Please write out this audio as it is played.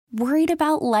Worried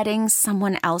about letting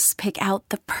someone else pick out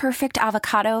the perfect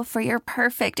avocado for your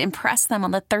perfect impress them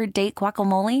on the third date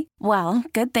guacamole? Well,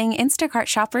 good thing Instacart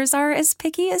shoppers are as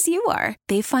picky as you are.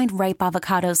 They find ripe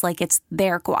avocados like it's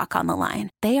their guac on the line.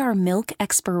 They are milk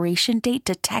expiration date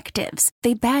detectives.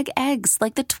 They bag eggs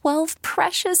like the 12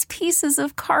 precious pieces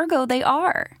of cargo they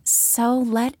are. So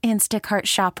let Instacart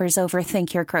shoppers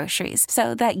overthink your groceries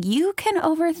so that you can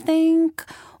overthink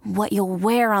what you'll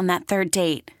wear on that third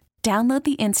date. Download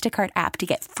the Instacart app to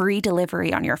get free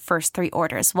delivery on your first 3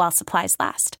 orders while supplies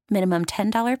last. Minimum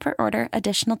 $10 per order.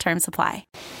 Additional terms apply.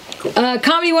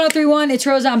 Comedy 1031, it's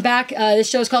Rose. I'm back. This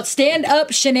show is called Stand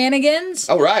Up Shenanigans.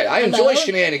 All right. I enjoy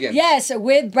Shenanigans. Yes,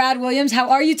 with Brad Williams.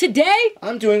 How are you today?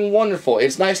 I'm doing wonderful.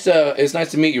 It's nice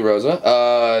to meet you, Rosa.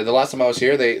 The last time I was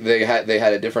here, they had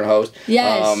a different host.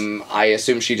 Yes. I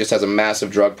assume she just has a massive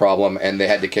drug problem, and they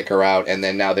had to kick her out, and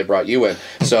then now they brought you in.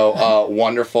 So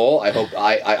wonderful. I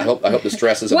hope the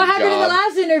stress isn't. What happened in the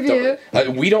last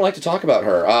interview? We don't like to talk about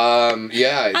her.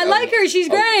 I like her. She's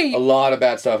great. A lot of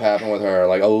bad stuff happened with her.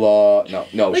 Like a lot.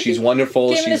 No. She's wonderful.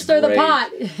 Came in to She's stir great. the pot.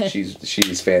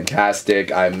 She's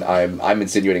fantastic. I'm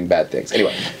insinuating bad things.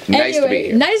 Anyway, nice to be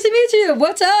here. Nice to meet you.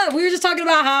 What's up? We were just talking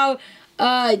about how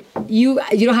you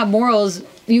don't have morals.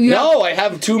 I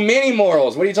have too many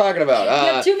morals. What are you talking about?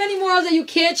 You have too many morals that you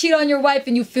can't cheat on your wife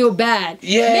and you feel bad.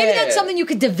 Yeah. Maybe that's something you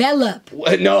could develop.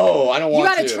 No, I don't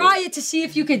want to. You gotta try it to see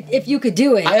if you could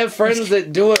do it. I have friends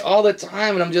that do it all the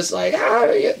time, and I'm just like,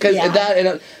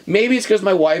 maybe it's because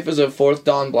my wife is a 4th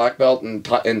Dan black belt in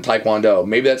Taekwondo.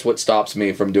 Maybe that's what stops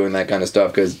me from doing that kind of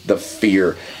stuff, because the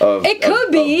fear of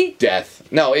death.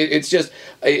 No, it's just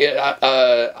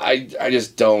I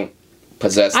just don't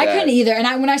possess that. I couldn't either,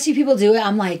 and when I see people do it,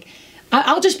 I'm like,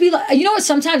 I'll just be like, you know what,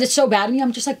 sometimes it's so bad to me,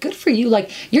 I'm just like, good for you,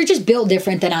 like, you're just built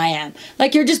different than I am.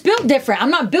 Like, you're just built different. I'm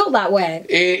not built that way.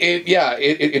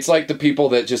 It's like the people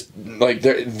that just, like,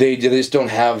 they just don't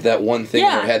have that one thing in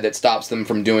their head that stops them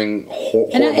from doing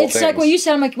horrible things. And it's like what you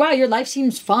said, I'm like, wow, your life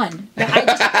seems fun.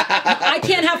 I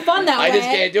can't have fun that way. I just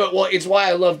can't do it. Well, it's why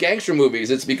I love gangster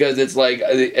movies. It's because it's like,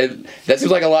 that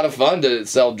seems like a lot of fun to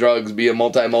sell drugs, be a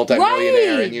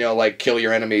multi-millionaire, and, like, kill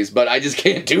your enemies, but I just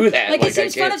can't do that. Like it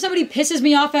seems fun if somebody pisses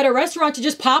me off at a restaurant to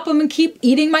just pop them and keep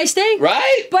eating my steak.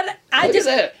 Right? But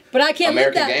I can't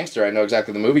American live that. Gangster. I know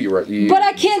exactly the movie you were. But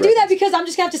I can't do that because I'm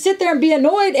just gonna have to sit there and be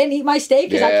annoyed and eat my steak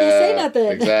because I can't say nothing.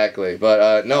 Exactly.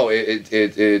 But no,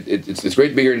 it's great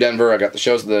to be here in Denver. I got the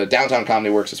shows. The Downtown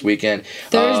Comedy Works this weekend.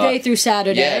 Thursday through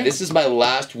Saturday. Yeah, this is my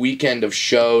last weekend of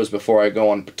shows before I go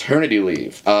on paternity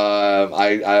leave.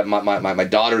 My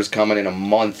daughter's coming in a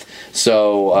month,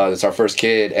 so it's our first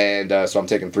kid, and so I'm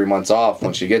taking 3 months off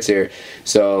when she gets here.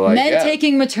 So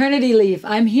taking maternity leave.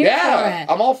 I'm here for it. Yeah,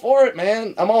 I'm all for it,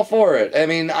 man. I'm all for it. I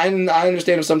mean, I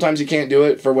understand if sometimes you can't do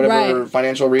it for whatever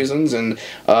financial reasons, and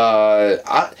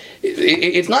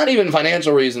it's not even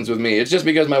financial reasons with me. It's just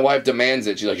because my wife demands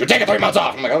it. She's like, "You're taking 3 months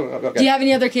off." I'm like, "Oh, okay." Do you have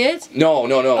any other kids? No.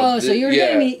 Oh, so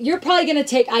you're probably gonna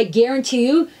take. I guarantee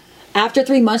you, after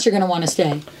 3 months, you're gonna want to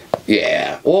stay.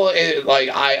 Yeah. Well,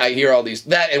 I hear all these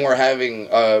and we're having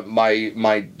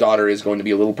my daughter is going to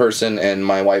be a little person and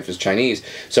my wife is Chinese,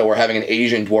 so we're having an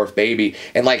Asian dwarf baby.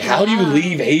 And how do you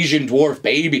leave Asian dwarf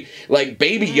baby? Like,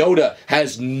 Baby Yoda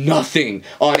has nothing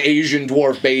on Asian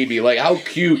dwarf baby. Like, how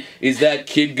cute is that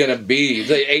kid gonna be?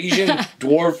 The Asian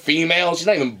dwarf female. She's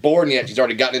not even born yet. She's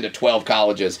already gotten into 12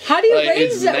 colleges. How do you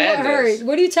raise her?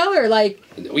 What do you tell her? Like,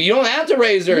 you don't have to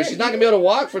raise her. She's not gonna be able to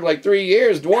walk for like 3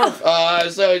 years,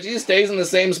 dwarf. So she stays in the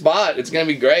same spot. It's gonna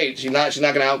be great. She's not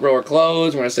gonna outgrow her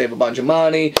clothes. We're gonna save a bunch of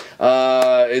money.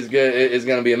 It's good. It's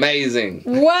gonna be amazing.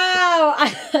 Wow. How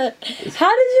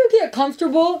did you get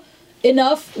comfortable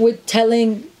enough with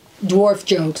telling dwarf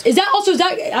jokes? Is that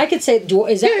I could say dwarf?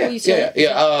 Is that what you say?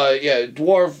 Yeah.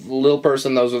 Dwarf, little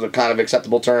person. Those are the kind of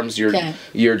acceptable terms.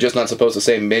 You're just not supposed to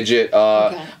say midget.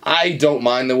 I don't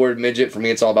mind the word midget. For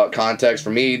me, it's all about context. For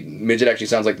me, midget actually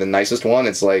sounds like the nicest one.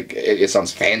 It's like it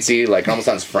sounds fancy. Like, it almost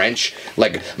sounds French.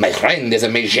 Like, my friend is a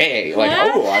midget. Like,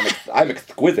 I'm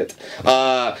exquisite.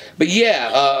 But yeah,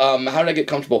 how did I get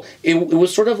comfortable? It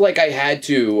was sort of like I had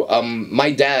to.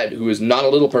 My dad, who is not a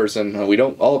little person. We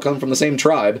don't all come from the same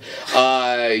tribe.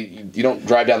 You don't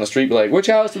drive down the street and be like, which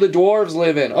house do the dwarves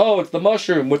live in? Oh, it's the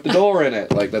mushroom with the door in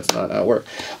it. Like, that's not how it works.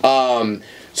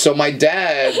 So my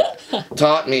dad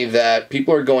taught me that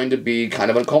people are going to be kind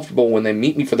of uncomfortable when they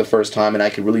meet me for the first time, and I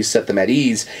can really set them at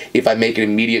ease if I make an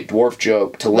immediate dwarf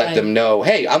joke to let them know,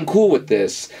 hey, I'm cool with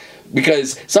this.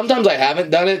 Because sometimes I haven't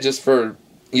done it just for,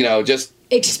 just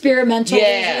experimental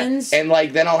reasons. And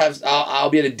then I'll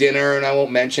be at a dinner and I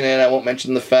won't mention it. I won't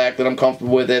mention the fact that I'm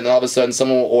comfortable with it, and all of a sudden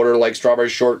someone will order like strawberry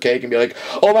shortcake and be like,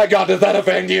 "Oh my God, does that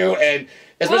offend you?" And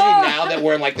Especially now that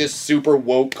we're in like this super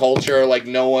woke culture, like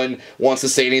no one wants to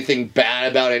say anything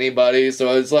bad about anybody.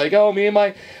 So it's like, oh, me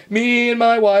and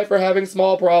my wife are having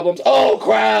small problems. Oh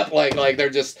crap! Like they're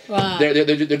just they're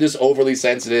just overly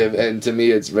sensitive, and to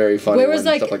me it's very funny when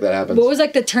stuff like that happens. What was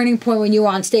like the turning point when you were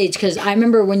on stage? Because I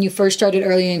remember when you first started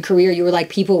early in career, you were like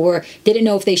people didn't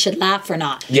know if they should laugh or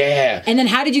not. Yeah. And then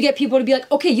how did you get people to be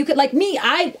like, okay, you could, like me,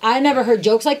 I never heard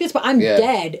jokes like this, but I'm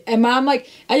dead. And I'm like,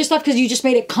 I just laughed because you just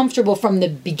made it comfortable from the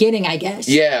beginning, I guess.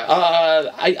 Yeah.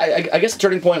 I guess the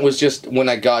turning point was just when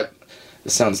I got.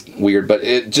 This sounds weird, but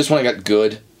just when I got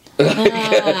good.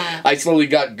 I slowly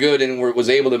got good and was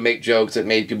able to make jokes that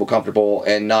made people comfortable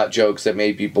and not jokes that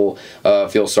made people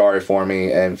feel sorry for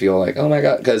me and feel like, oh my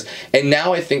god, and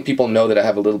now I think people know that I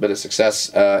have a little bit of success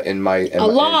in my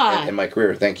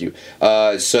career. Thank you.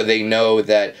 So they know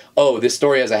that, oh, this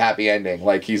story has a happy ending.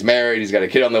 Like he's married, he's got a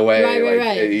kid on the way,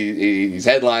 right. He's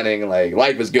headlining, like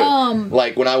life is good.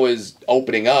 Like when I was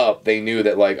opening up, they knew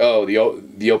that like, oh,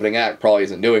 the opening act probably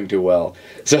isn't doing too well.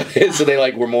 So they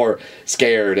like were more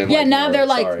scared and now they're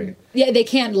like sorry. they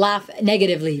can't laugh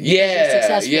negatively.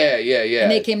 Yeah.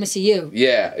 And they came to see you.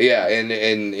 Yeah, and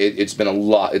it's been a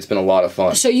lot. It's been a lot of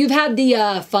fun. So you've had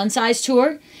the Fun Size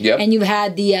tour. Yep. And you've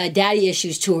had the Daddy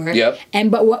Issues tour. Yep.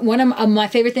 But one of my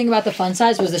favorite thing about the Fun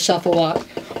Size was the shuffle walk.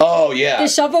 Oh yeah. The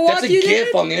shuffle walk. That's a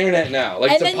GIF on the internet now.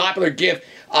 Like it's a popular GIF.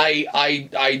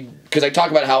 Because I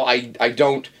talk about how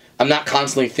I'm not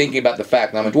constantly thinking about the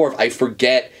fact that I'm a dwarf. I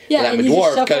forget that I'm a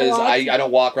dwarf because I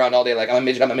don't walk around all day like I'm a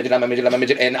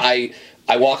midget, and I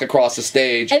walk across the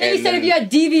stage. And then you said if you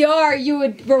had DVR, you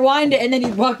would rewind it and then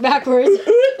you'd walk backwards.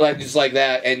 Like just like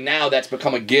that. And now that's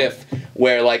become a GIF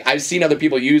where like I've seen other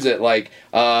people use it like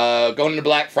going into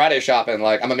Black Friday shopping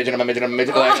like I'm a midget.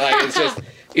 Like it's just.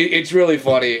 It's really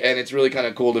funny, and it's really kind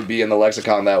of cool to be in the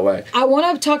lexicon that way. I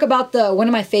want to talk about one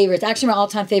of my favorites. Actually, my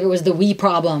all-time favorite was the Wii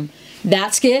Problem.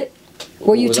 That skit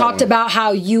where you talked about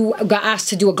how you got asked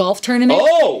to do a golf tournament.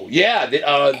 Oh, yeah.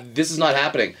 This is not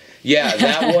happening. Yeah,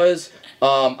 that was...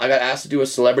 I got asked to do a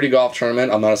celebrity golf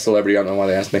tournament. I'm not a celebrity. I don't know why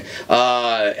they asked me.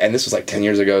 And this was like 10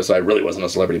 years ago, so I really wasn't a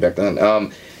celebrity back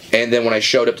then. And then when I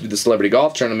showed up to do the celebrity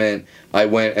golf tournament, I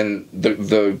went and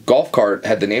the golf cart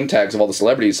had the name tags of all the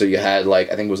celebrities. So you had like,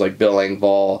 I think it was like Bill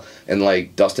Engvall and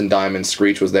like Dustin Diamond,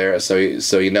 Screech was there. So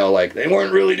you know, like they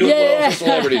weren't really doing well for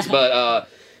celebrities. But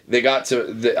they got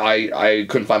to, I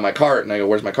couldn't find my cart and I go,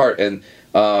 where's my cart? And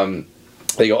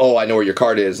they go, oh, I know where your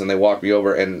cart is. And they walk me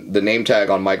over and the name tag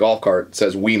on my golf cart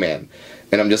says Wee Man.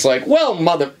 And I'm just like, well, and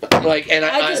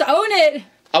I just own it.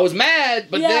 I was mad,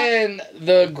 but then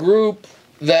the group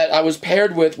that I was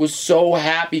paired with was so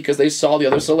happy because they saw the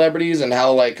other celebrities and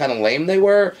how like kind of lame they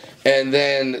were, and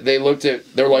then they looked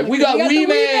at, they're like, we got Wee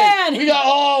Man, we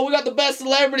got the best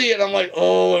celebrity, and I'm like,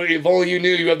 oh, if only you knew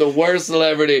you have the worst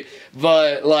celebrity.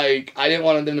 But like I didn't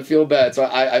want them to feel bad, so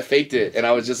I faked it, and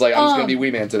I was just like, I'm just gonna be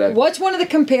Wee Man today. What's one of the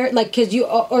because you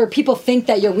or people think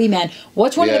that you're Wee Man?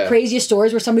 What's one of the craziest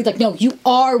stories where somebody's like, no, you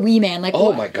are Wee Man? Like,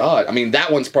 oh my god, I mean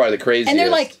that one's probably the craziest. And they're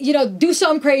like, do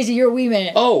something crazy, you're Wee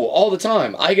Man. Oh, all the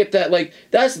time. I get that. Like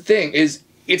that's the thing is.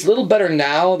 It's a little better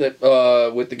now that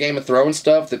with the Game of Thrones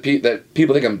stuff that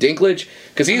people think I'm Dinklage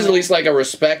because he's at least like a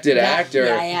respected actor.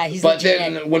 Yeah, he's But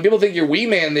then when people think you're Wee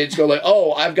Man, they just go like,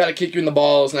 "Oh, I've got to kick you in the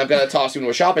balls and I've got to toss you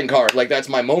into a shopping cart. Like that's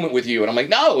my moment with you." And I'm like,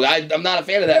 "No, I'm not a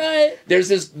fan of that." Right. There's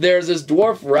this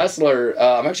dwarf wrestler.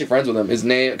 I'm actually friends with him. His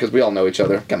name, because we all know each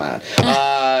other. Come on.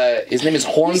 His name is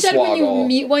Hornswoggle. You said when you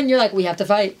meet one, you're like, "We have to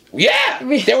fight." Yeah,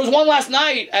 there was one last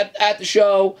night at the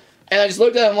show. And I just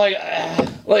looked at him like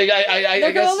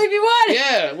I guess. Only be one.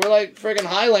 Yeah, we're like freaking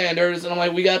Highlanders, and I'm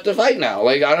like, we got to fight now.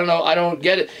 Like I don't know, I don't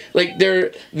get it. Like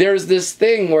there's this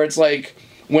thing where it's like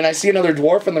when I see another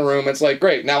dwarf in the room, it's like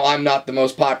great. Now I'm not the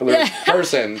most popular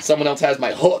person. Someone else has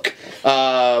my hook.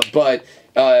 The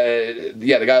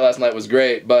guy last night was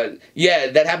great. But yeah,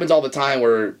 that happens all the time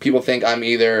where people think I'm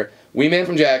either Wee Man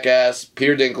from Jackass,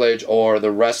 Peter Dinklage, or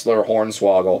the wrestler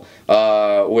Hornswoggle.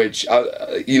 Which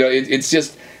it's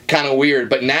just kind of weird,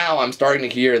 but now I'm starting to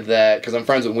hear that because I'm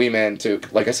friends with Wee Man too.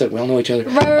 Like I said, we all know each other.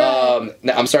 Right.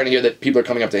 Now I'm starting to hear that people are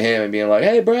coming up to him and being like,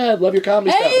 "Hey, Brad, love your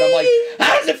comedy stuff," and I'm like,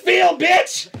 "How does it feel,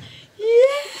 bitch?"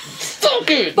 Yeah. So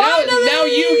good. Now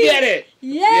you get it.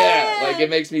 Yeah. Yeah. Like it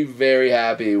makes me very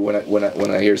happy when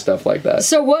I hear stuff like that.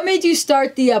 So what made you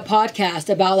start the podcast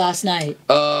about last night?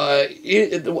 I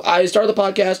started the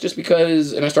podcast just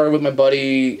because, and I started with my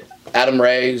buddy Adam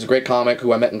Ray, who's a great comic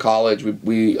who I met in college.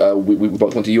 We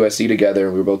both went to USC together,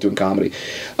 and we were both doing comedy.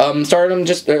 Started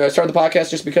the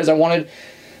podcast just because I wanted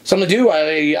something to do.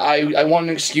 I want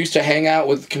an excuse to hang out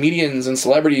with comedians and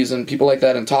celebrities and people like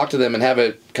that and talk to them and have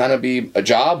it kind of be a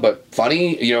job, but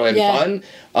funny, and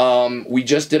fun. We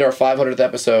just did our 500th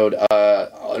episode.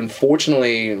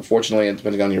 Unfortunately,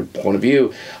 depending on your point of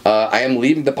view, I am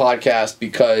leaving the podcast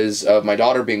because of my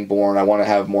daughter being born. I want to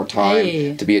have more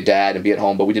time to be a dad and be at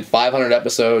home. But we did 500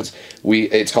 episodes.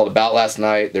 It's called About Last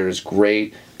Night. There's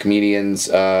great comedians,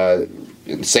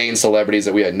 insane celebrities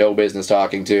that we had no business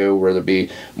talking to, whether it be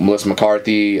Melissa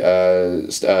McCarthy,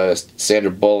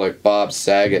 Sandra Bullock, Bob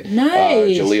Saget,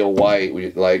 Jaleel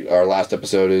White. Our last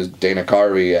episode is Dana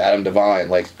Carvey, Adam Devine,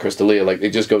 Chris D'Elia.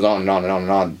 It just goes on and on and on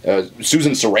and on.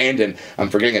 Susan Sarandon, I'm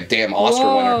forgetting a damn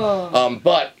Oscar winner.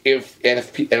 But if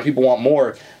people want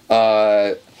more,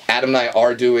 Adam and I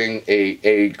are doing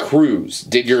a cruise.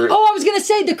 I was gonna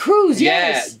say the cruise.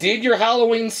 Yes. Yeah. Did your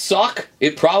Halloween suck?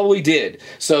 It probably did.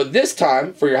 So this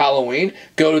time for your Halloween,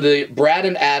 go to the Brad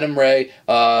and Adam Ray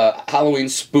Halloween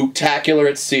Spooktacular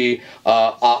at Sea,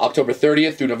 October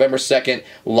 30th through November 2nd,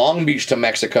 Long Beach to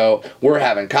Mexico. We're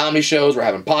having comedy shows. We're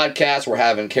having podcasts. We're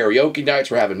having karaoke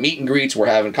nights. We're having meet and greets. We're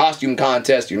having costume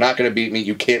contests. You're not gonna beat me.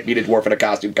 You can't beat a dwarf in a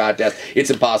costume contest. It's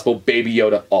impossible. Baby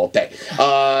Yoda all day.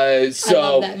 I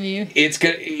love that. It's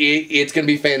gonna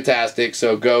be fantastic.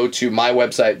 So go to my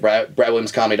website,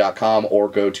 bradwilliamscomedy.com, or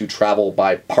go to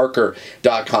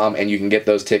travelbyparker.com, and you can get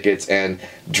those tickets and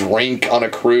drink on a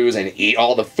cruise and eat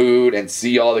all the food and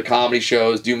see all the comedy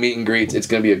shows, do meet and greets. It's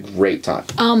gonna be a great time.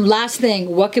 Last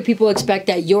thing, what could people expect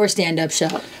at your stand-up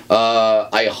show?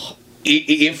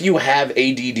 If you have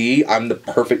ADD, I'm the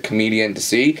perfect comedian to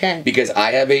see because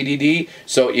I have ADD.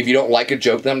 So if you don't like a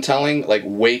joke that I'm telling,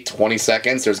 wait 20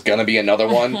 seconds. There's gonna be another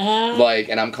one.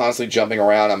 And I'm constantly jumping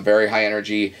around. I'm very high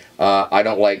energy. I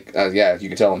don't like. You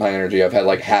can tell I'm high energy. I've had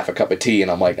half a cup of tea,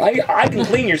 and I'm like, I can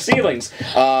clean your ceilings.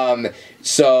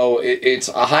 So it's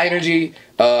a high energy.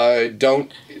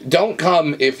 Don't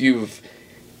come if you've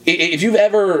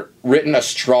ever written a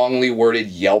strongly worded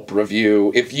Yelp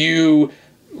review.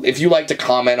 If you like to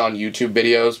comment on YouTube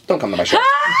videos, don't come to my show.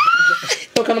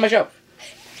 Don't come to my show.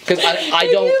 Because I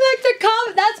don't. If you like to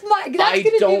comment, that's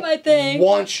gonna be my thing. I don't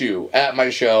want you at my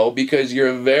show because you're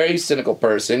a very cynical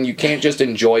person. You can't just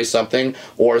enjoy something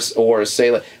or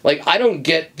say I don't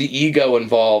get the ego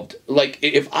involved.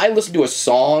 If I listen to a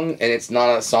song and it's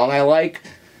not a song I like,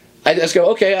 I just go,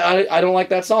 okay, I don't like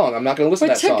that song. I'm not going to listen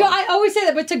to that song. I always say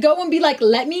that, but to go and be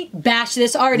let me bash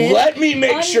this artist. Let me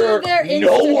make sure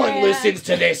no one listens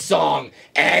to this song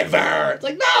ever.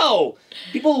 It's no!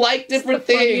 People like different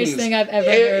things. It's the funniest thing I've ever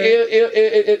heard.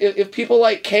 If people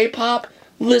like K-pop,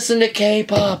 listen to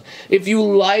K-pop. If you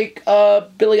like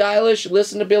Billie Eilish,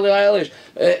 listen to Billie Eilish.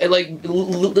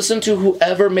 Listen to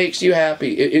whoever makes you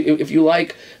happy. If you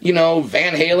like,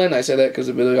 Van Halen, I say that because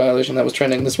of Billie Eilish and that was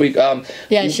trending this week.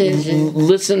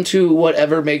 Listen to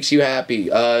whatever makes you happy.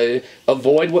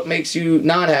 Avoid what makes you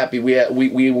not happy. We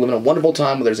live in a wonderful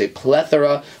time where there's a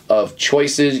plethora of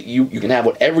choices. You can have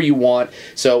whatever you want.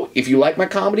 So if you like my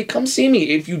comedy, come see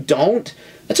me. If you don't,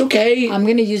 that's okay. I'm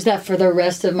going to use that for the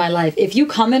rest of my life. If you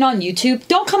comment on YouTube,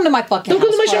 don't come to my fucking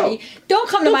house party. Don't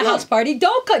come to my house party.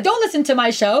 Don't listen to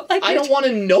my show. I don't want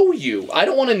to know you. I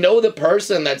don't want to know the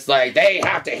person that's they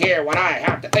have to hear what I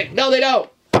have to think. No, they don't.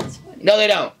 No, they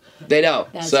don't. They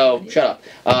don't. That's funny. Shut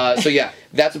up.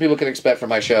 That's what people can expect from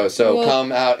my show. So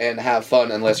come out and have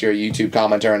fun unless you're a YouTube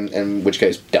commenter, in which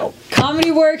case, don't.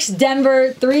 Comedy Works,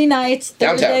 Denver, 3 nights.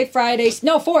 Thursday, Friday.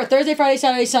 No, 4. Thursday, Friday,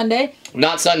 Saturday, Sunday.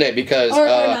 Not Sunday because... Or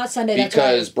not Sunday,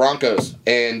 because Broncos.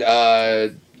 And...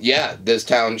 this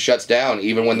town shuts down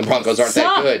even when the Broncos aren't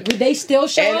that good. They still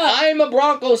show up. And I'm a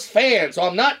Broncos fan, so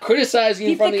I'm not criticizing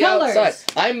you from the outside.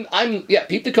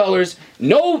 Peep the colors.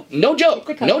 No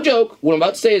joke. No joke. What I'm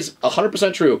about to say is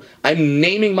 100% true. I'm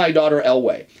naming my daughter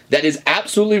Elway. That is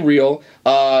absolutely real.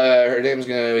 Her name's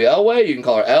going to be Elway. You can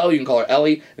call her Elle. You can call her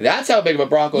Ellie. That's how big of a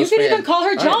Broncos fan. You can even call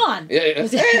her John.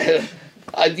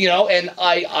 And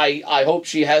I hope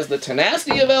she has the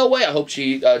tenacity of Elway. I hope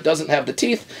she doesn't have the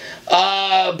teeth.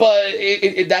 But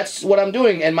that's what I'm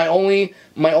doing. And my only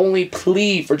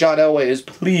plea for John Elway is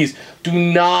please do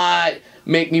not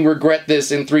make me regret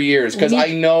this in 3 years. Because I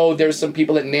know there's some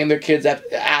people that name their kids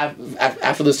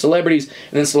after the celebrities,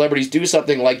 and then celebrities do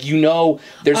something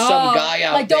there's some guy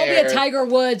out there. Don't be a Tiger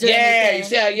Woods or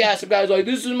anything. Yeah. Some guy's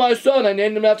this is my son. I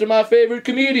named him after my favorite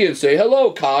comedian. Say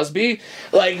hello, Cosby.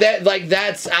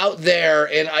 That's out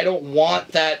there, and I don't want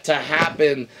that to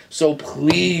happen. So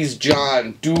please,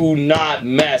 John, do not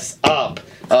mess up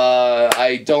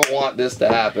I don't want this to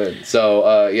happen.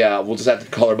 So, yeah, we'll just have to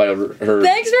call her by her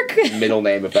middle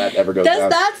name if that ever goes down.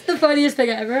 That's the funniest thing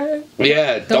I ever heard.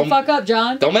 Yeah. Don't fuck up,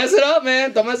 John. Don't mess it up,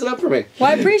 man. Don't mess it up for me. Well,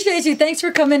 I appreciate you. Thanks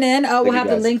for coming in. We'll have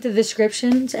the link to the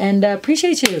descriptions, and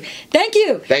appreciate you. Thank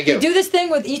you. Thank you. We do this thing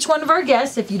with each one of our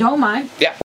guests, if you don't mind.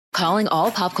 Yeah. Calling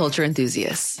all pop culture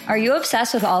enthusiasts. Are you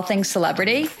obsessed with all things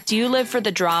celebrity? Do you live for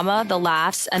the drama, the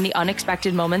laughs, and the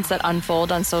unexpected moments that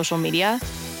unfold on social media?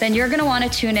 Then you're going to want to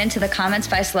tune in to the Comments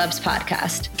by Celebs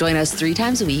podcast. Join us 3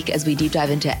 times a week as we deep dive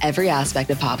into every aspect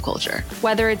of pop culture.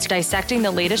 Whether it's dissecting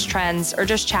the latest trends or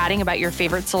just chatting about your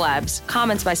favorite celebs,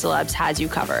 Comments by Celebs has you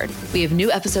covered. We have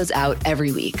new episodes out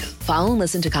every week. Follow and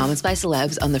listen to Comments by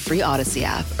Celebs on the free Odyssey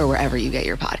app or wherever you get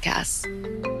your podcasts.